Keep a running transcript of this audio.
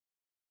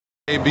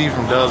AB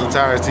from Dubs and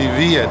Tires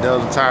TV at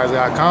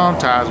dubsandtires.com.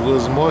 Tires,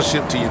 wheels, and more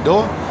shipped to your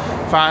door.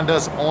 Find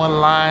us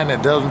online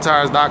at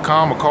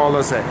dubsandtires.com or call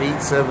us at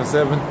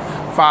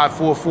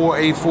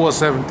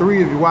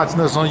 877-544-8473. If you're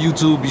watching us on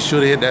YouTube, be sure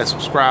to hit that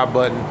subscribe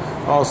button.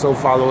 Also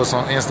follow us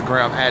on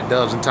Instagram at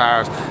Dubs and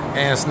Tires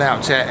and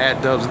Snapchat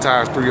at Dubs and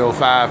Tires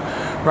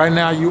 305. Right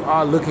now you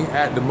are looking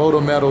at the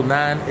Moto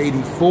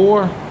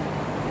MO984.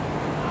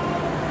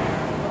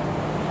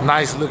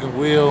 Nice looking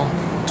wheel.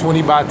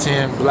 20 by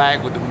 10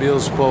 black with the mill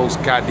spokes,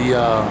 got the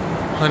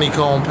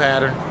honeycomb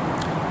pattern,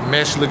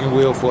 mesh looking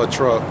wheel for a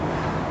truck.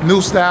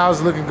 New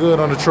styles looking good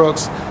on the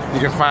trucks. You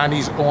can find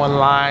these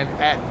online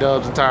at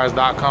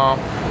dubsandtires.com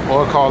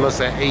or call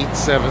us at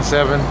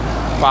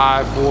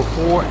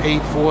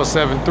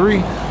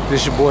 877-544-8473.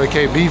 This your boy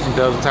KB from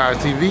Dubs and Tires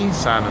TV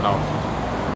signing off.